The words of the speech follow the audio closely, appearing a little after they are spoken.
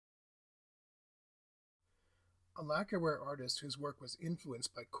A lacquerware artist whose work was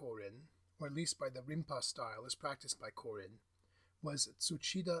influenced by Korin, or at least by the rimpa style as practiced by Korin, was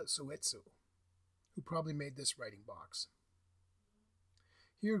Tsuchida Soetsu, who probably made this writing box.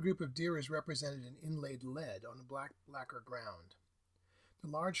 Here a group of deer is represented in inlaid lead on a black lacquer ground. The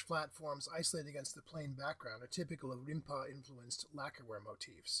large flat forms isolated against the plain background are typical of rimpa-influenced lacquerware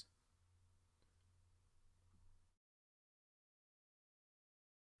motifs.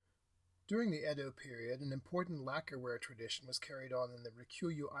 During the Edo period, an important lacquerware tradition was carried on in the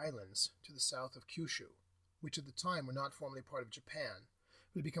Ryukyu Islands to the south of Kyushu, which at the time were not formally part of Japan,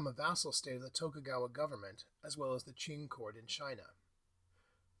 but had become a vassal state of the Tokugawa government, as well as the Qing court in China.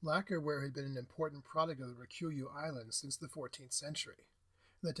 Lacquerware had been an important product of the Ryukyu Islands since the 14th century,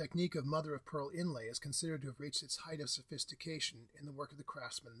 and the technique of mother-of-pearl inlay is considered to have reached its height of sophistication in the work of the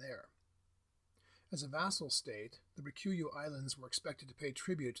craftsmen there. As a vassal state, the Ryukyu Islands were expected to pay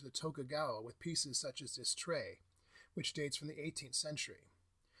tribute to the Tokugawa with pieces such as this tray, which dates from the 18th century.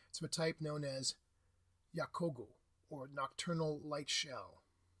 It's of a type known as yakogu, or nocturnal light shell.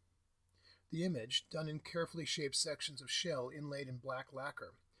 The image, done in carefully shaped sections of shell inlaid in black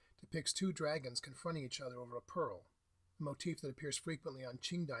lacquer, depicts two dragons confronting each other over a pearl, a motif that appears frequently on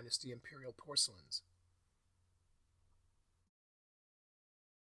Qing dynasty imperial porcelains.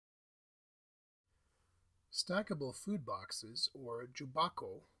 Stackable food boxes, or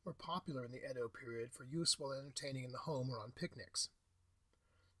jubako, were popular in the Edo period for use while entertaining in the home or on picnics.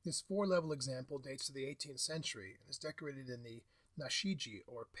 This four-level example dates to the 18th century and is decorated in the nashiji,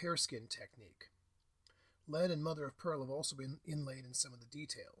 or pearskin technique. Lead and mother-of-pearl have also been inlaid in some of the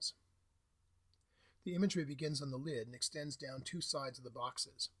details. The imagery begins on the lid and extends down two sides of the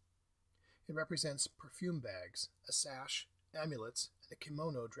boxes. It represents perfume bags, a sash, amulets, and a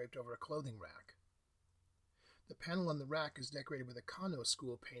kimono draped over a clothing rack. The panel on the rack is decorated with a Kano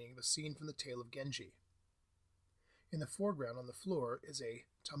school painting of a scene from the tale of Genji. In the foreground on the floor is a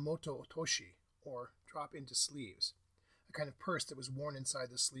tamoto otoshi, or drop into sleeves, a kind of purse that was worn inside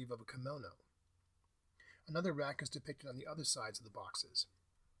the sleeve of a kimono. Another rack is depicted on the other sides of the boxes.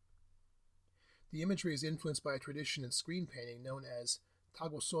 The imagery is influenced by a tradition in screen painting known as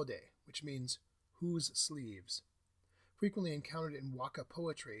tagosode, which means whose sleeves. Frequently encountered in waka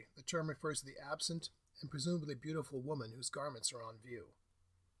poetry, the term refers to the absent and presumably beautiful woman whose garments are on view.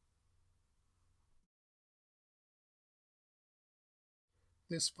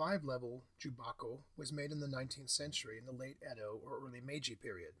 This five-level jubako was made in the 19th century in the late Edo or early Meiji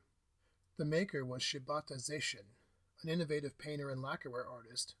period. The maker was Shibata Zeishin, an innovative painter and lacquerware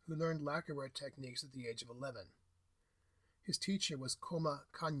artist who learned lacquerware techniques at the age of 11. His teacher was Koma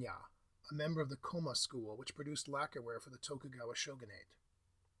Kanya, a member of the Koma school which produced lacquerware for the Tokugawa shogunate.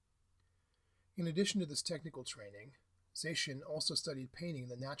 In addition to this technical training, Zeishin also studied painting in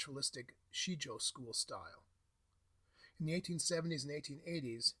the naturalistic Shijo school style. In the 1870s and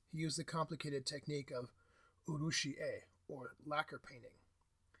 1880s, he used the complicated technique of urushi-e, or lacquer painting.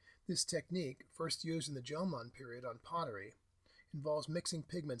 This technique, first used in the Jomon period on pottery, involves mixing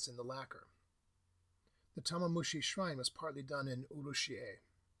pigments in the lacquer. The Tamamushi shrine was partly done in urushi-e.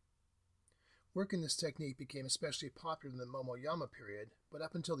 Work in this technique became especially popular in the Momoyama period, but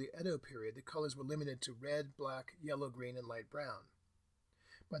up until the Edo period, the colors were limited to red, black, yellow, green, and light brown.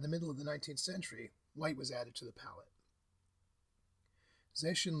 By the middle of the 19th century, white was added to the palette.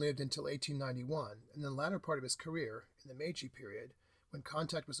 Zeishin lived until 1891, and in the latter part of his career, in the Meiji period, when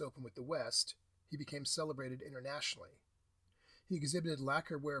contact was open with the West, he became celebrated internationally. He exhibited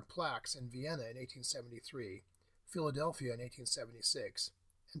lacquerware plaques in Vienna in 1873, Philadelphia in 1876,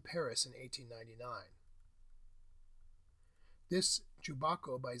 and Paris in 1899. This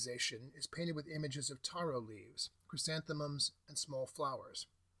jubako by Zeishin is painted with images of taro leaves, chrysanthemums, and small flowers.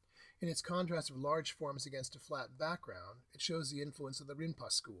 In its contrast of large forms against a flat background, it shows the influence of the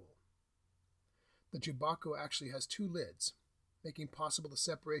Rinpa school. The jubako actually has two lids, making possible the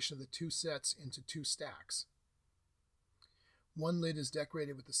separation of the two sets into two stacks. One lid is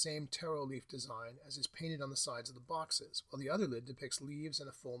decorated with the same taro leaf design as is painted on the sides of the boxes, while the other lid depicts leaves and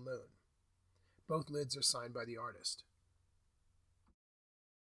a full moon. Both lids are signed by the artist.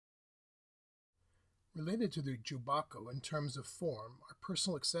 Related to the jubako in terms of form are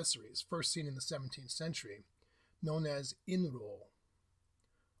personal accessories first seen in the 17th century, known as inro.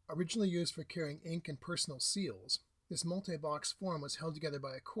 Originally used for carrying ink and personal seals, this multi-box form was held together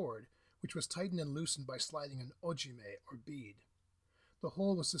by a cord, which was tightened and loosened by sliding an ojime, or bead. The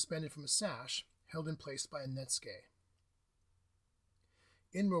whole was suspended from a sash, held in place by a netsuke.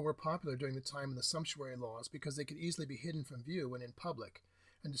 Inro were popular during the time of the sumptuary laws because they could easily be hidden from view when in public,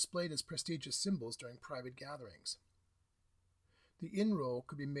 and displayed as prestigious symbols during private gatherings. The inro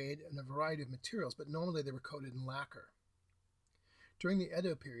could be made in a variety of materials, but normally they were coated in lacquer. During the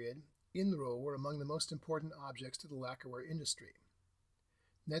Edo period, inro were among the most important objects to the lacquerware industry.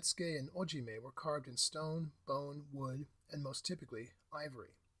 Netsuke and ojime were carved in stone, bone, wood, and most typically,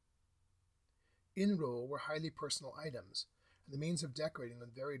 ivory. Inro were highly personal items, and the means of decorating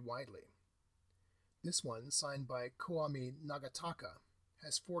them varied widely. This one, signed by Koami Nagataka,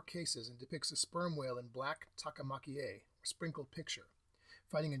 has 4 cases and depicts a sperm whale in black takamakie, or sprinkled picture,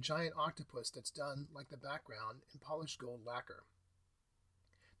 fighting a giant octopus that's done, like the background, in polished gold lacquer.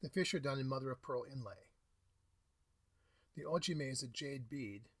 The fish are done in mother-of-pearl inlay. The ojime is a jade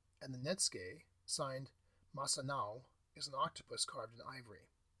bead, and the netsuke, signed Masanao, is an octopus carved in ivory.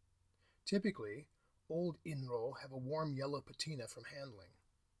 Typically, old inro have a warm yellow patina from handling.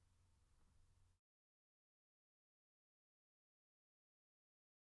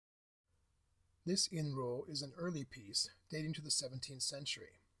 This inro is an early piece dating to the 17th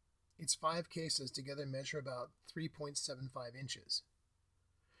century. Its 5 cases together measure about 3.75 inches.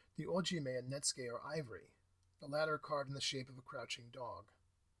 The ojime and netsuke are ivory, the latter carved in the shape of a crouching dog.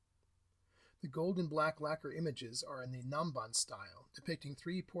 The gold and black lacquer images are in the Namban style, depicting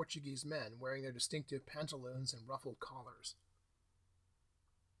 3 Portuguese men wearing their distinctive pantaloons and ruffled collars.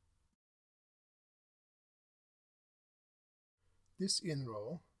 This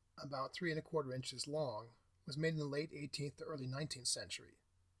inro, about 3¼ inches long, was made in the late 18th to early 19th century.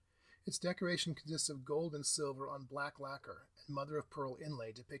 Its decoration consists of gold and silver on black lacquer and mother-of-pearl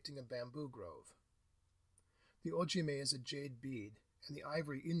inlay depicting a bamboo grove. The ojime is a jade bead, and the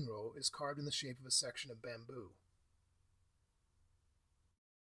ivory inro is carved in the shape of a section of bamboo.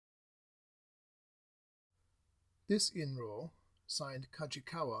 This inro, signed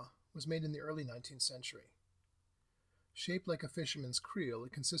Kajikawa, was made in the early 19th century. Shaped like a fisherman's creel,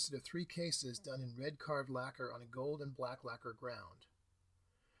 it consisted of 3 cases done in red carved lacquer on a gold and black lacquer ground.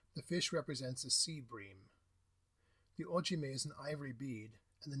 The fish represents a sea bream. The ojime is an ivory bead,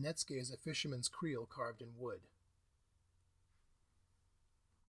 and the netsuke is a fisherman's creel carved in wood.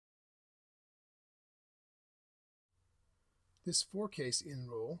 This 4-case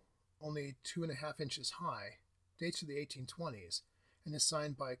inro, only 2½ inches high, dates to the 1820s and is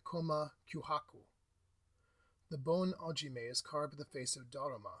signed by Koma Kyuhaku. The bone ojime is carved with the face of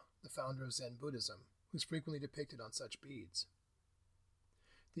Daruma, the founder of Zen Buddhism, who is frequently depicted on such beads.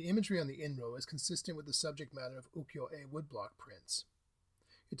 The imagery on the inro is consistent with the subject matter of ukiyo-e woodblock prints.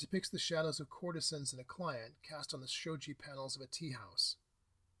 It depicts the shadows of courtesans and a client cast on the shoji panels of a tea house.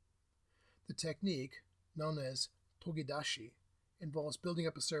 The technique, known as togidashi, involves building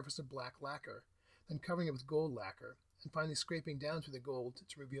up a surface of black lacquer, then covering it with gold lacquer, and finally scraping down through the gold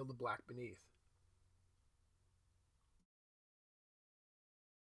to reveal the black beneath.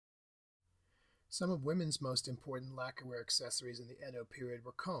 Some of women's most important lacquerware accessories in the Edo period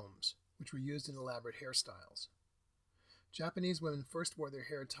were combs, which were used in elaborate hairstyles. Japanese women first wore their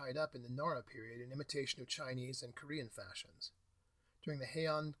hair tied up in the Nara period in imitation of Chinese and Korean fashions. During the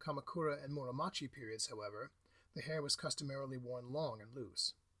Heian, Kamakura, and Muromachi periods, however, the hair was customarily worn long and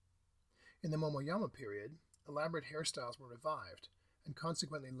loose. In the Momoyama period, elaborate hairstyles were revived, and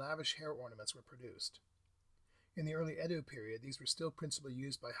consequently lavish hair ornaments were produced. In the early Edo period, these were still principally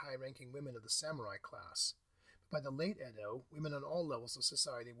used by high-ranking women of the samurai class, but by the late Edo, women on all levels of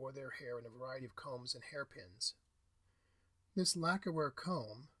society wore their hair in a variety of combs and hairpins. This lacquerware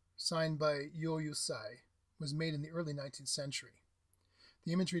comb, signed by Yoyusai, was made in the early 19th century.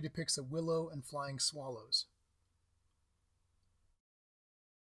 The imagery depicts a willow and flying swallows.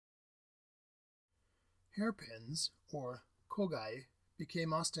 Hairpins, or kogai,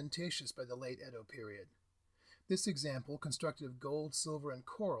 became ostentatious by the late Edo period. This example, constructed of gold, silver, and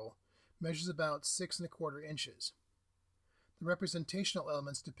coral, measures about 6¼ inches. The representational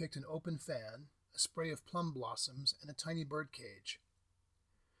elements depict an open fan, a spray of plum blossoms, and a tiny bird cage.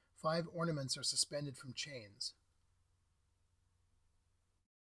 5 ornaments are suspended from chains.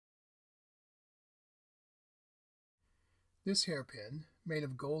 This hairpin, made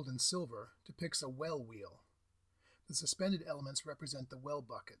of gold and silver, depicts a well wheel. The suspended elements represent the well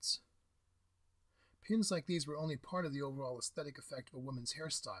buckets. Pins like these were only part of the overall aesthetic effect of a woman's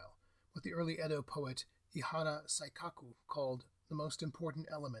hairstyle, what the early Edo poet Ihara Saikaku called the most important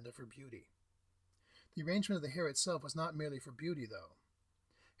element of her beauty. The arrangement of the hair itself was not merely for beauty, though.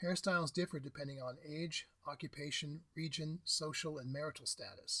 Hairstyles differed depending on age, occupation, region, social, and marital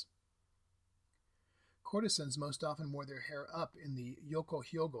status. Courtesans most often wore their hair up in the yoko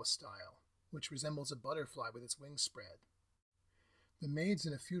hyogo style, which resembles a butterfly with its wings spread. The maids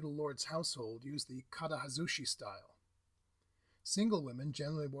in a feudal lord's household used the karahazushi style. Single women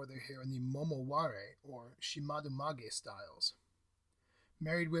generally wore their hair in the momoware or shimadumage styles.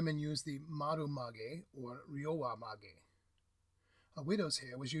 Married women used the marumage or ryowamage. A widow's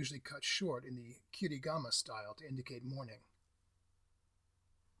hair was usually cut short in the kirigama style to indicate mourning.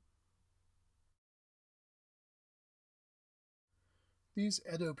 These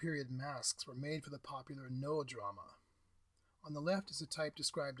Edo period masks were made for the popular No drama. On the left is a type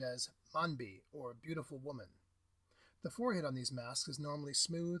described as manbi, or beautiful woman. The forehead on these masks is normally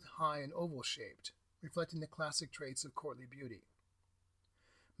smooth, high, and oval-shaped, reflecting the classic traits of courtly beauty.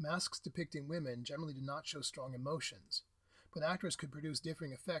 Masks depicting women generally did not show strong emotions, but actors could produce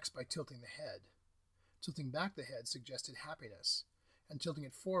differing effects by tilting the head. Tilting back the head suggested happiness, and tilting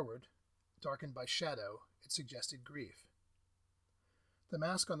it forward, darkened by shadow, it suggested grief. The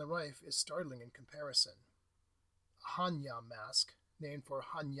mask on the right is startling in comparison. A Hanya mask, named for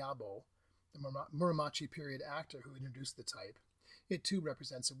Hanyabo, the Muromachi period actor who introduced the type, it too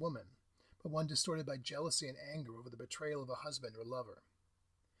represents a woman, but one distorted by jealousy and anger over the betrayal of a husband or lover.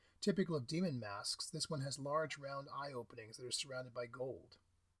 Typical of demon masks, this one has large round eye openings that are surrounded by gold.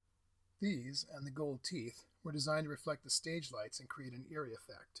 These, and the gold teeth, were designed to reflect the stage lights and create an eerie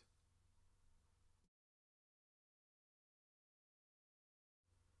effect.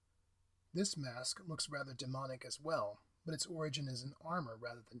 This mask looks rather demonic as well, but its origin is in armor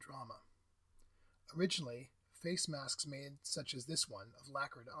rather than drama. Originally, face masks made, such as this one, of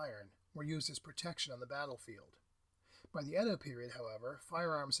lacquered iron, were used as protection on the battlefield. By the Edo period, however,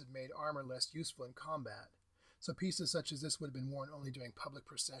 firearms had made armor less useful in combat, so pieces such as this would have been worn only during public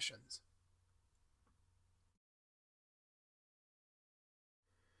processions.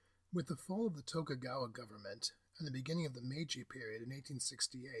 With the fall of the Tokugawa government and the beginning of the Meiji period in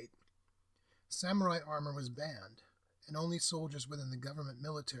 1868, samurai armor was banned, and only soldiers within the government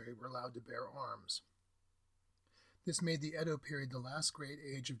military were allowed to bear arms. This made the Edo period the last great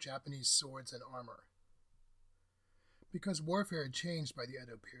age of Japanese swords and armor. Because warfare had changed by the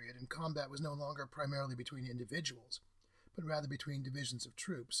Edo period and combat was no longer primarily between individuals, but rather between divisions of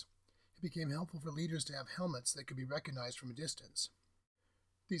troops, it became helpful for leaders to have helmets that could be recognized from a distance.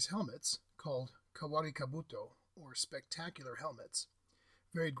 These helmets, called kawari kabuto, or spectacular helmets,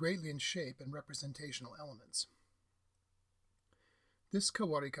 varied greatly in shape and representational elements. This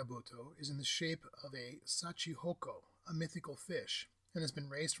kawari kabuto is in the shape of a sachihoko, a mythical fish, and has been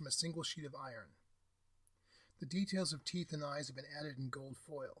raised from a single sheet of iron. The details of teeth and eyes have been added in gold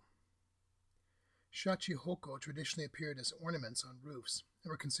foil. Shachihoko traditionally appeared as ornaments on roofs and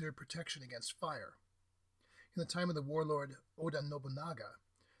were considered protection against fire. In the time of the warlord Oda Nobunaga,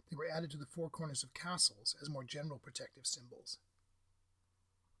 they were added to the four corners of castles as more general protective symbols.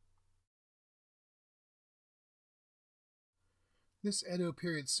 This Edo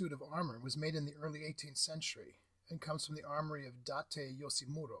period suit of armor was made in the early 18th century and comes from the armory of Date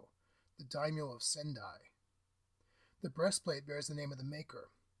Yoshimuro, the daimyo of Sendai. The breastplate bears the name of the maker,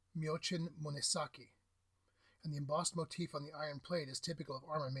 Myochin Munesaki, and the embossed motif on the iron plate is typical of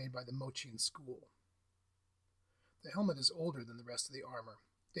armor made by the Mochin school. The helmet is older than the rest of the armor,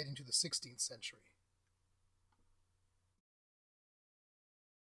 dating to the 16th century.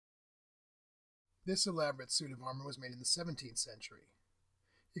 This elaborate suit of armor was made in the 17th century.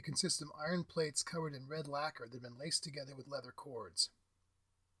 It consists of iron plates covered in red lacquer that had been laced together with leather cords.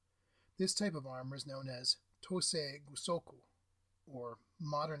 This type of armor is known as Tosei Gusoku, or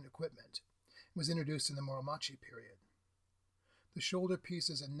modern equipment, and was introduced in the Muromachi period. The shoulder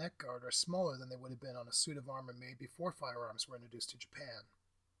pieces and neck guard are smaller than they would have been on a suit of armor made before firearms were introduced to Japan.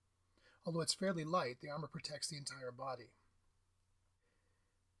 Although it's fairly light, the armor protects the entire body.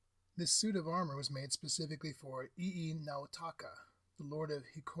 This suit of armor was made specifically for Ii Naotaka, the lord of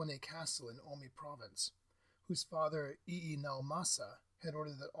Hikone Castle in Omi Province, whose father Ii Naomasa had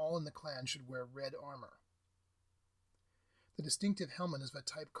ordered that all in the clan should wear red armor. The distinctive helmet is of a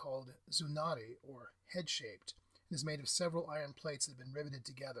type called Zunari, or head-shaped, and is made of several iron plates that have been riveted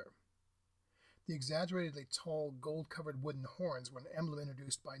together. The exaggeratedly tall, gold-covered wooden horns were an emblem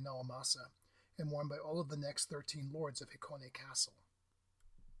introduced by Naomasa and worn by all of the next 13 lords of Hikone Castle.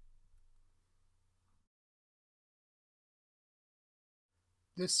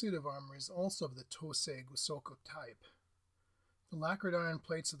 This suit of armor is also of the Tosei Gusoku type. The lacquered iron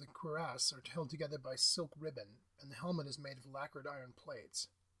plates of the cuirass are held together by silk ribbon, and the helmet is made of lacquered iron plates.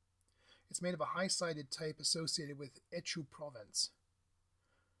 It's made of a high-sided type associated with Echu province.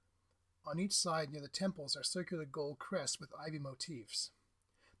 On each side near the temples are circular gold crests with ivy motifs.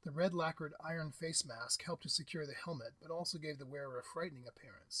 The red lacquered iron face mask helped to secure the helmet, but also gave the wearer a frightening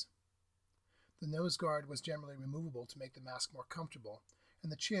appearance. The nose guard was generally removable to make the mask more comfortable,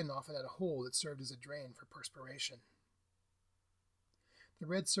 and the chin often had a hole that served as a drain for perspiration. The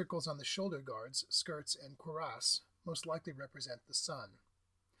red circles on the shoulder guards, skirts, and cuirass most likely represent the sun,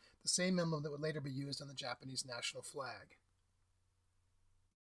 the same emblem that would later be used on the Japanese national flag.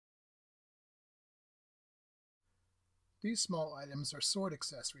 These small items are sword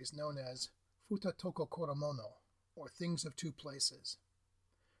accessories known as futatoko koromono, or things of two places.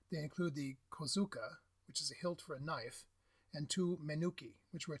 They include the kozuka, which is a hilt for a knife, and two menuki,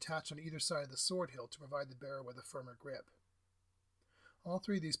 which were attached on either side of the sword hilt to provide the bearer with a firmer grip. All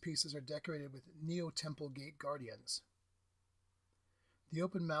three of these pieces are decorated with Neo Temple Gate guardians. The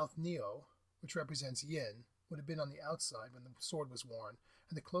open-mouthed Neo, which represents yin, would have been on the outside when the sword was worn,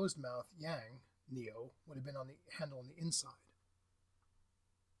 and the closed-mouthed Yang, Neo, would have been on the handle on the inside.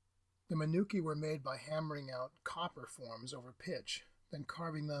 The menuki were made by hammering out copper forms over pitch, then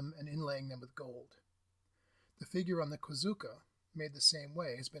carving them and inlaying them with gold. The figure on the kozuka, made the same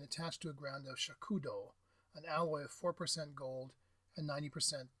way, has been attached to a ground of shakudo, an alloy of 4% gold and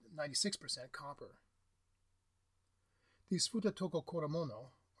 96% copper. These futatoko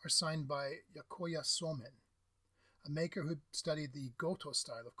koromono are signed by Yakoya Somen, a maker who studied the Goto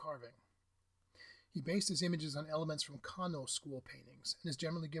style of carving. He based his images on elements from Kano school paintings and is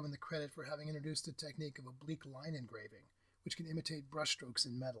generally given the credit for having introduced the technique of oblique line engraving, which can imitate brushstrokes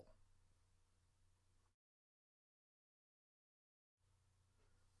in metal.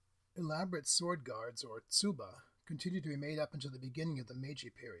 Elaborate sword guards, or tsuba, continued to be made up until the beginning of the Meiji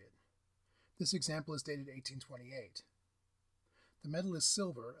period. This example is dated 1828. The metal is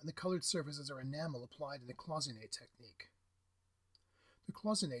silver, and the colored surfaces are enamel applied in the cloisonne technique. The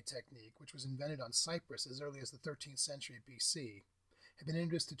cloisonne technique, which was invented on Cyprus as early as the 13th century BC, had been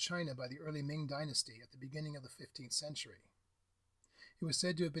introduced to China by the early Ming dynasty at the beginning of the 15th century. It was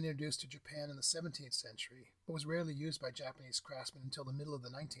said to have been introduced to Japan in the 17th century, but was rarely used by Japanese craftsmen until the middle of the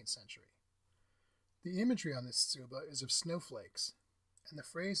 19th century. The imagery on this tsuba is of snowflakes, and the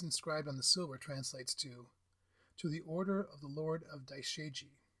phrase inscribed on the silver translates to the order of the Lord of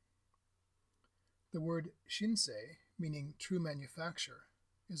Daisheiji. The word shinsei, meaning true manufacture,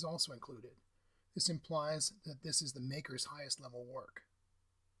 is also included. This implies that this is the maker's highest level work.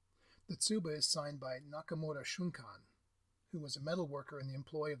 The tsuba is signed by Nakamura Shunkan, who was a metal worker in the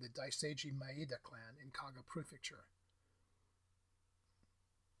employ of the Daiseiji Maeda clan in Kaga Prefecture.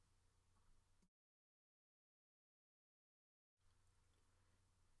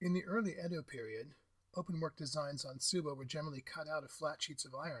 In the early Edo period, openwork designs on tsuba were generally cut out of flat sheets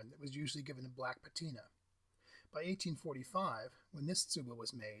of iron that was usually given a black patina. By 1845, when this tsuba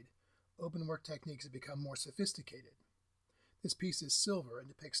was made, openwork techniques had become more sophisticated. This piece is silver and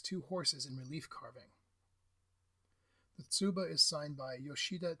depicts two horses in relief carving. The tsuba is signed by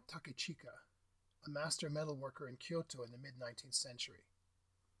Yoshida Takechika, a master metalworker in Kyoto in the mid-19th century.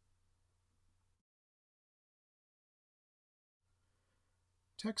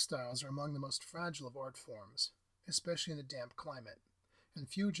 Textiles are among the most fragile of art forms, especially in a damp climate, and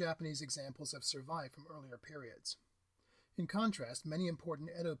few Japanese examples have survived from earlier periods. In contrast, many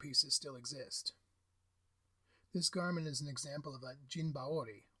important Edo pieces still exist. This garment is an example of a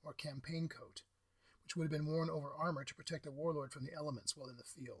jinbaori, or campaign coat, which would have been worn over armor to protect a warlord from the elements while in the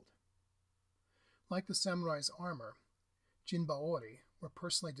field. Like the samurai's armor, jinbaori were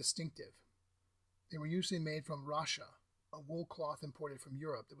personally distinctive. They were usually made from rasha, a wool cloth imported from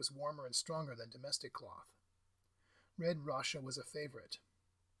Europe that was warmer and stronger than domestic cloth. Red rasha was a favorite.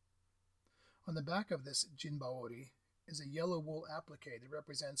 On the back of this jinbaori is a yellow wool applique that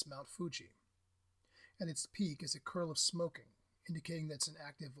represents Mount Fuji. At its peak is a curl of smoking, indicating that it's an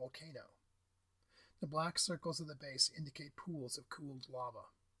active volcano. The black circles at the base indicate pools of cooled lava.